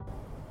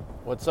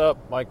What's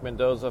up? Mike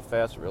Mendoza,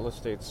 Fast Real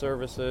Estate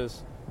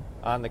Services,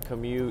 on the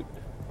commute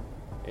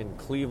in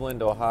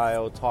Cleveland,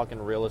 Ohio, talking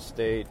real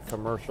estate,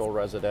 commercial,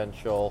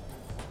 residential,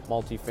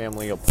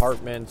 multifamily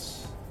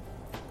apartments,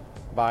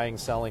 buying,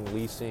 selling,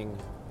 leasing,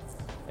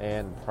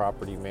 and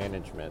property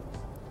management.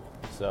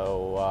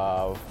 So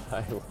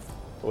I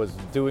was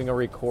doing a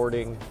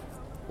recording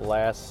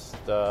last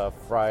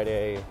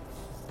Friday,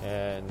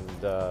 and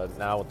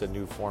now with the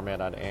new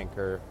format on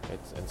Anchor,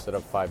 it's instead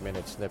of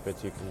 5-minute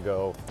snippets, you can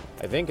go,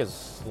 I think,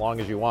 as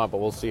long as you want, but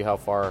we'll see how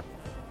far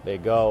they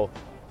go.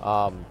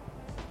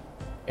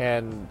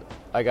 And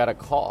I got a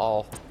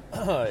call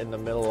in the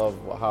middle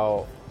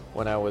of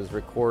when I was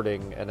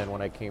recording, and then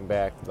when I came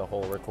back, the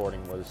whole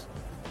recording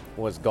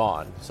was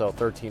gone. So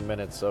 13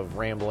 minutes of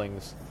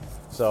ramblings.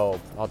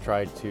 So I'll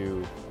try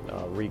to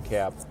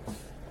recap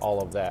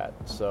all of that.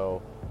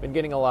 So been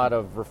getting a lot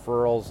of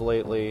referrals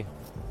lately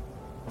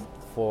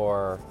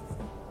for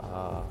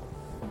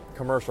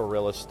commercial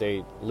real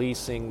estate,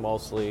 leasing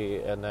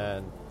mostly, and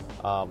then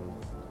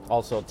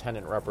also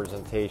tenant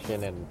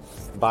representation and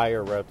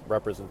buyer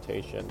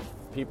representation.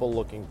 People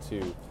looking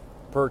to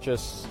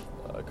purchase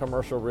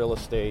commercial real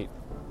estate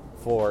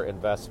for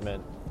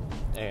investment,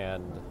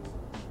 and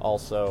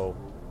also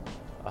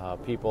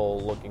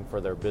people looking for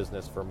their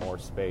business for more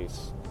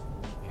space.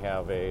 We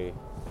have a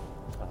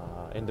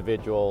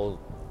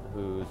individual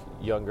who's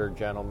younger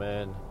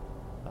gentleman,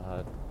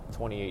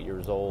 28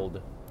 years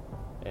old,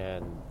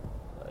 and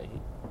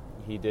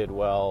he did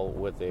well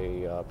with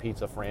a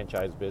pizza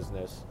franchise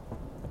business.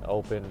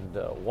 Opened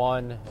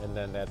one, and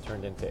then that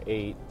turned into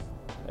 8,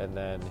 and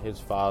then his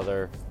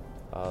father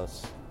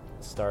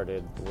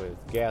started with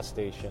gas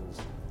stations,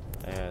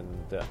 and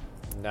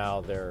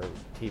now they're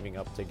teaming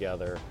up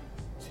together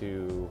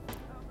to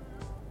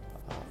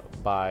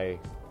buy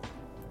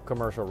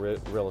commercial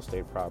real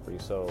estate property.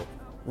 So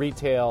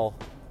retail,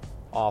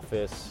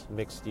 office,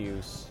 mixed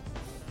use,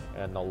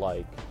 and the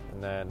like.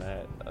 And then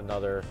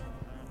another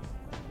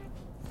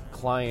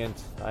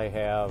client I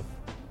have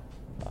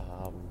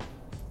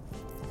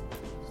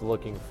is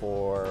looking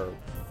for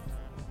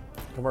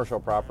commercial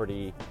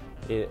property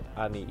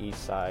on the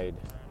east side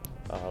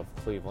of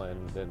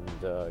Cleveland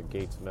and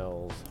Gates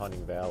Mills,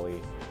 Hunting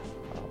Valley,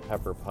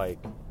 Pepper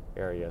Pike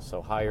area.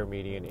 So higher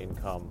median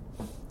income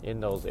in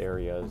those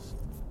areas.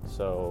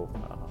 So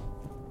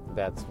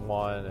that's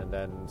one. And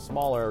then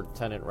smaller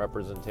tenant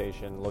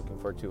representation, looking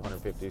for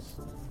 250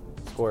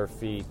 square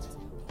feet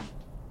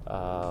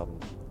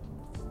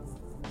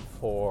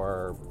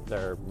for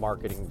their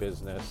marketing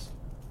business.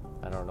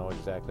 I don't know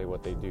exactly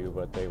what they do,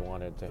 but they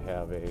wanted to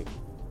have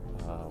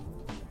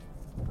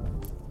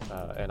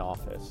an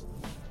office.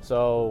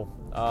 So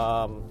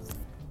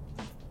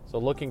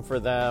looking for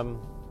them,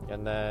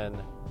 and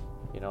then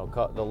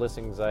the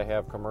listings I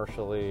have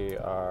commercially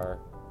are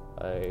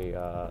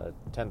a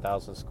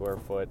 10,000 square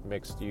foot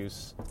mixed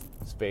use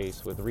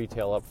space with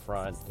retail up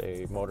front,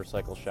 a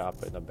motorcycle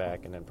shop in the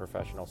back, and then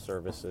professional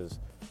services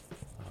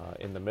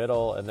in the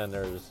middle, and then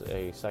there's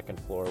a second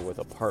floor with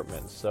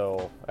apartments.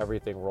 So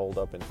everything rolled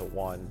up into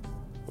one,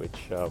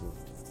 which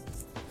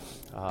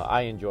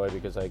I enjoy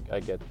because I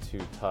get to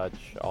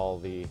touch all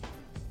the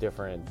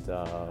different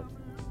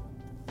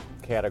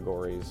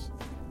categories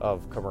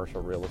of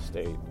commercial real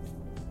estate.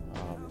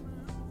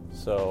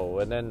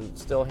 And then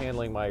still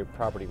handling my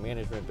property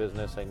management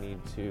business, I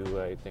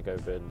think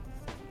I've been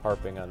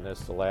harping on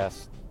this the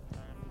last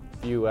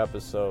few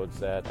episodes,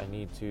 that I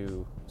need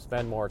to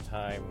spend more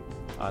time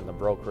on the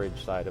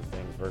brokerage side of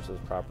things versus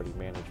property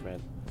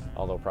management.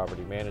 Although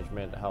property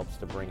management helps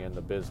to bring in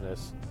the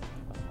business,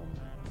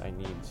 I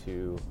need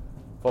to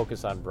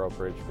focus on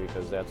brokerage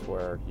because that's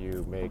where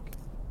you make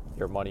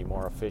your money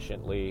more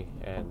efficiently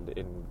and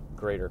in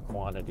greater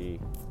quantity.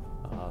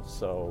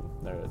 So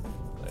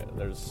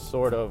there's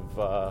sort of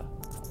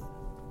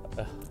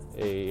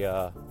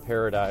a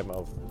paradigm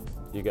of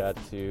you got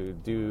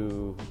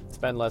to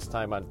spend less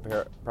time on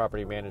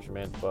property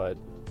management, but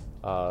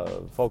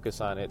focus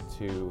on it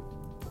to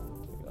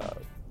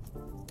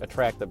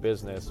attract the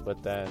business,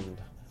 but then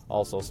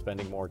also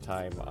spending more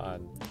time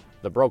on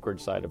the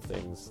brokerage side of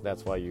things.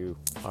 That's why you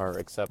are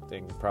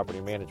accepting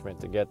property management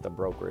to get the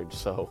brokerage.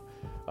 So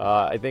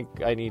I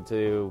think I need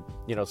to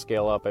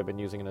scale up. I've been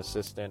using an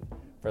assistant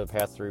for the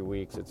past 3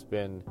 weeks. It's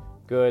been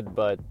good,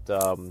 but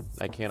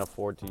I can't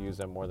afford to use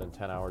them more than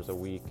 10 hours a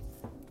week.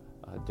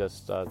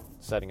 Just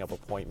setting up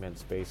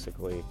appointments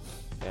basically,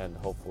 and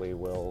hopefully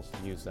we'll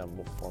use them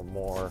for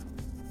more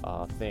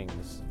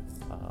things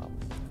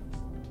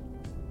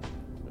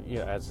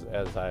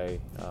as I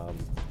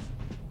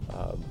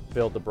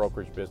build the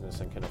brokerage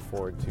business and can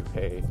afford to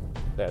pay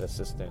that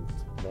assistant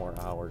more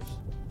hours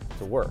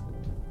to work.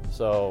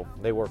 So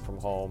they work from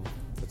home.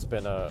 It's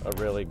been a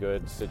really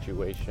good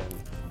situation,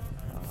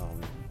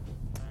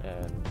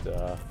 and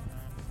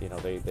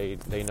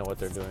they know what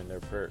they're doing.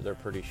 They're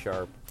pretty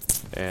sharp,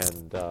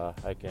 and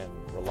I can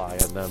rely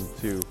on them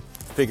to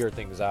figure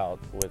things out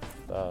with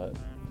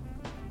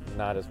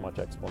not as much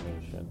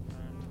explanation.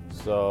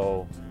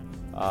 So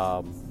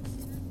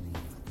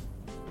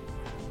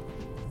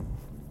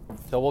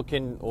So we'll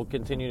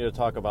continue to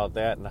talk about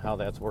that and how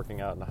that's working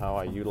out and how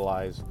I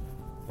utilize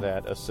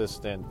that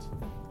assistant,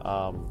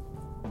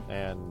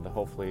 and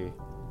hopefully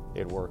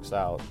it works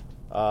out.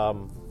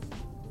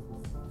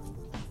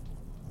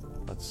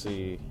 Let's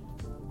see.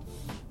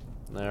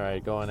 All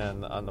right, going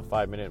in on the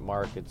 5-minute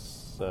mark,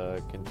 it's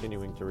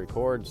continuing to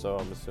record, so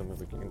I'm assuming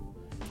we can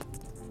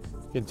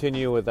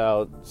continue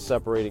without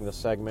separating the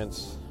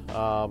segments.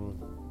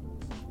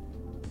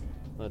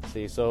 Let's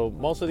see. So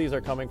most of these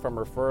are coming from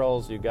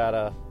referrals. You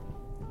gotta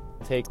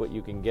take what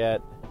you can get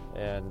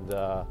and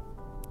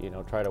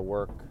try to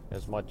work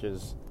as much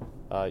as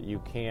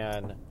you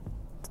can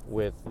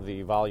with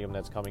the volume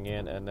that's coming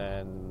in, and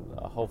then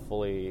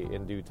hopefully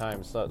in due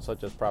time,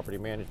 such as property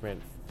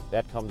management,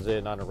 that comes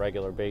in on a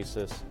regular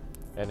basis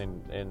and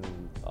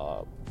in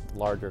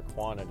larger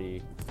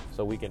quantity,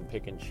 so we can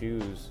pick and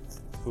choose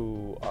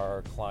who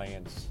our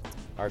clients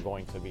are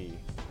going to be.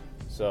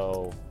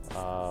 So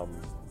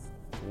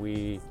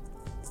we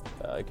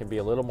can be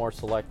a little more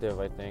selective,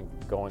 I think,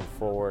 going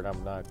forward.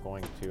 I'm not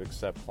going to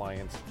accept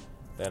clients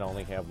that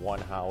only have one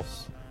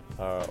house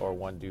or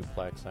one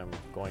duplex. I'm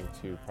going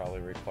to probably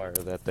require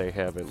that they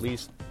have at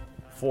least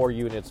 4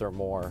 units or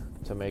more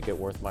to make it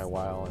worth my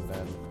while, and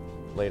then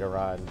later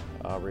on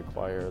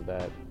require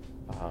that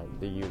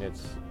the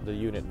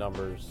unit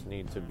numbers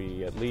need to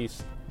be at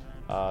least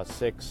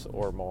 6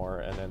 or more,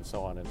 and then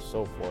so on and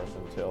so forth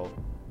until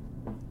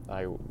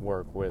I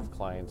work with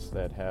clients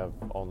that have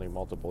only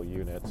multiple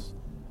units.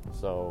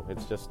 So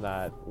it's just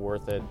not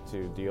worth it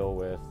to deal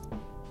with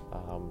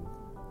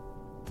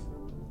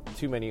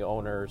too many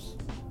owners,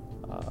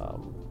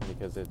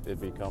 because it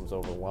becomes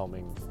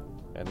overwhelming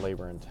and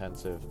labor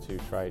intensive to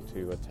try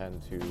to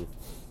attend to.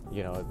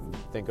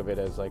 Think of it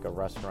as like a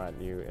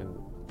restaurant.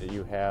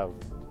 You have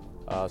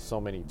so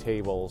many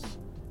tables.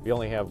 If you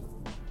only have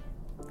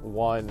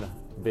one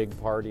big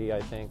party,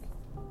 I think,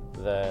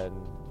 then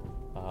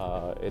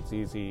it's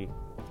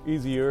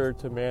easier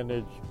to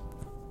manage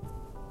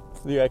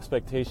the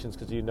expectations,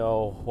 because you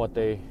know what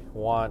they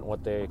want,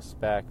 what they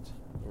expect,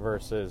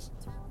 versus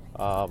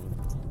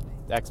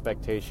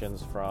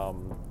expectations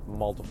from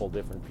multiple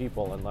different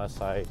people,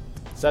 unless I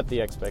set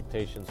the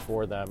expectations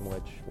for them,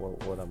 which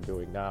what I'm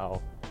doing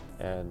now,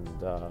 and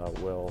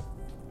will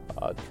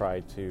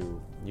try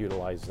to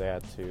utilize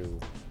that to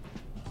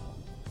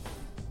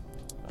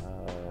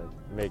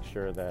make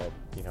sure that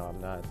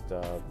I'm not,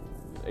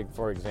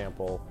 for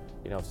example,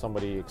 if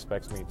somebody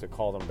expects me to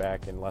call them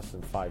back in less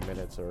than 5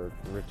 minutes or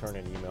return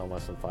an email in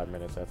less than 5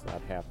 minutes, that's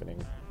not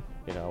happening.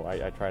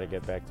 I try to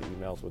get back to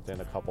emails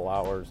within a couple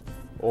hours,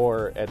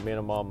 or at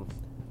minimum,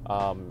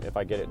 if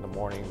I get it in the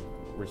morning,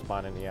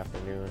 respond in the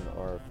afternoon,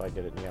 or if I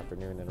get it in the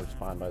afternoon, then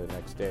respond by the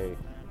next day,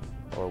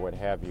 or what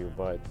have you,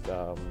 but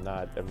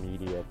not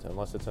immediate.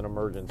 Unless it's an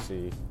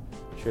emergency,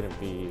 you shouldn't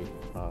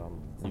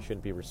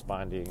be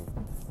responding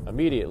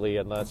immediately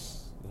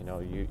unless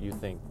you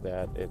think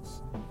that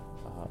it's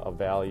of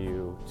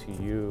value to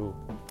you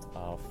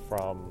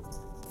from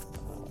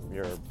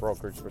your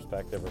brokerage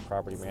perspective or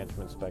property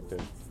management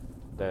perspective,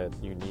 that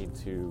you need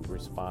to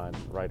respond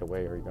right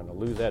away, or you're going to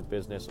lose that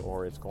business,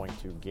 or it's going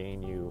to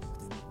gain you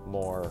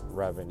more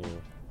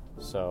revenue.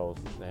 So,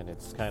 and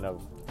it's kind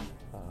of,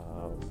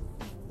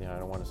 I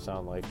don't want to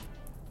sound like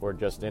we're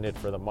just in it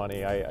for the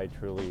money. I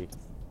truly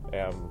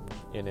am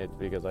in it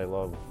because I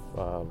love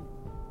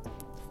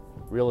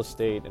real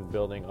estate and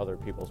building other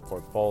people's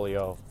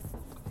portfolio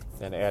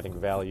and adding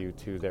value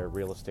to their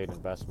real estate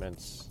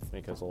investments,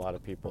 because a lot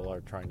of people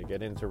are trying to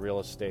get into real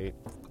estate,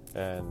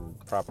 and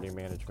property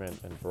management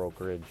and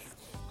brokerage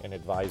and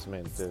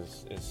advisement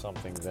is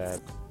something that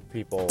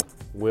people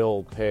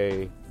will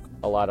pay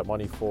a lot of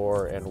money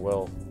for and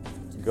will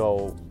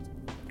go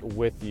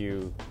with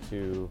you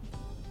to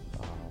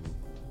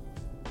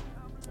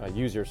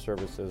use your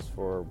services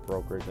for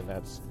brokerage, and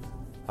that's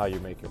how you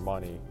make your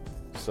money.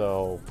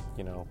 So,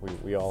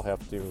 we all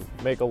have to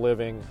make a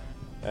living,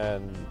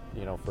 and,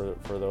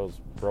 for those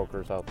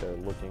brokers out there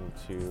looking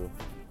to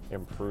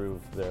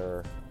improve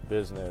their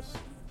business,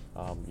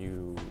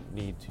 you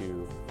need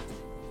to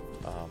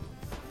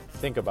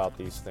think about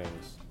these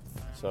things.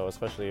 So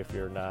especially if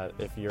you're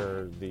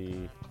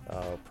the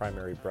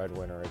primary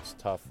breadwinner, it's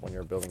tough when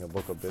you're building a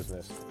book of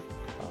business.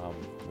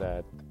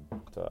 That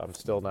I'm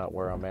still not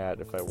where I'm at.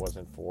 If it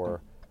wasn't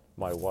for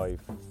my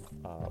wife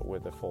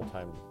with a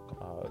full-time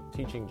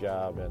teaching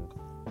job and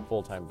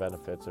full-time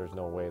benefits, there's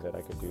no way that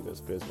I could do this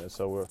business.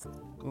 So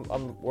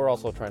we're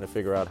also trying to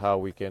figure out how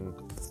we can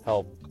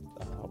help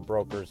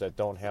brokers that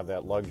don't have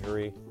that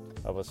luxury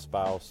of a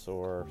spouse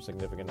or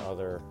significant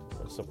other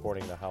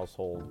supporting the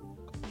household,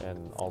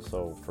 and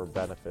also for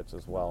benefits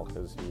as well,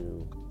 because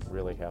you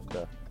really have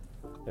to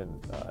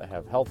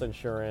have health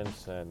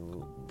insurance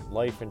and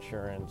life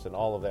insurance and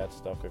all of that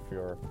stuff if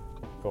you're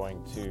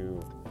going to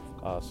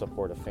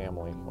support a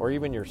family or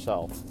even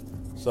yourself.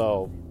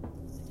 So,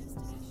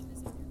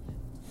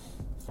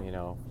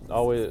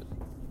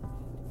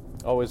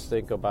 always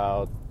think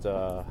about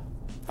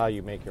how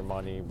you make your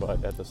money,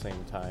 but at the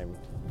same time,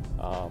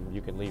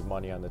 you can leave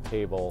money on the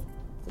table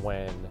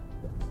when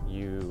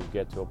you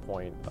get to a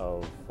point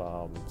of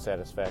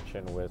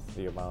satisfaction with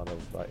the amount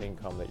of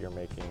income that you're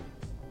making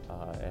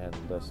and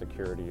the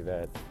security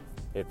that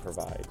it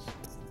provides.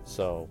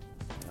 So,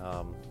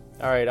 all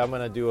right, I'm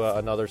going to do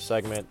another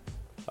segment.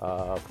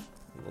 We'll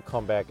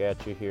come back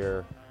at you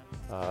here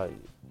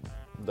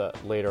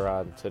later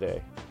on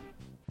today.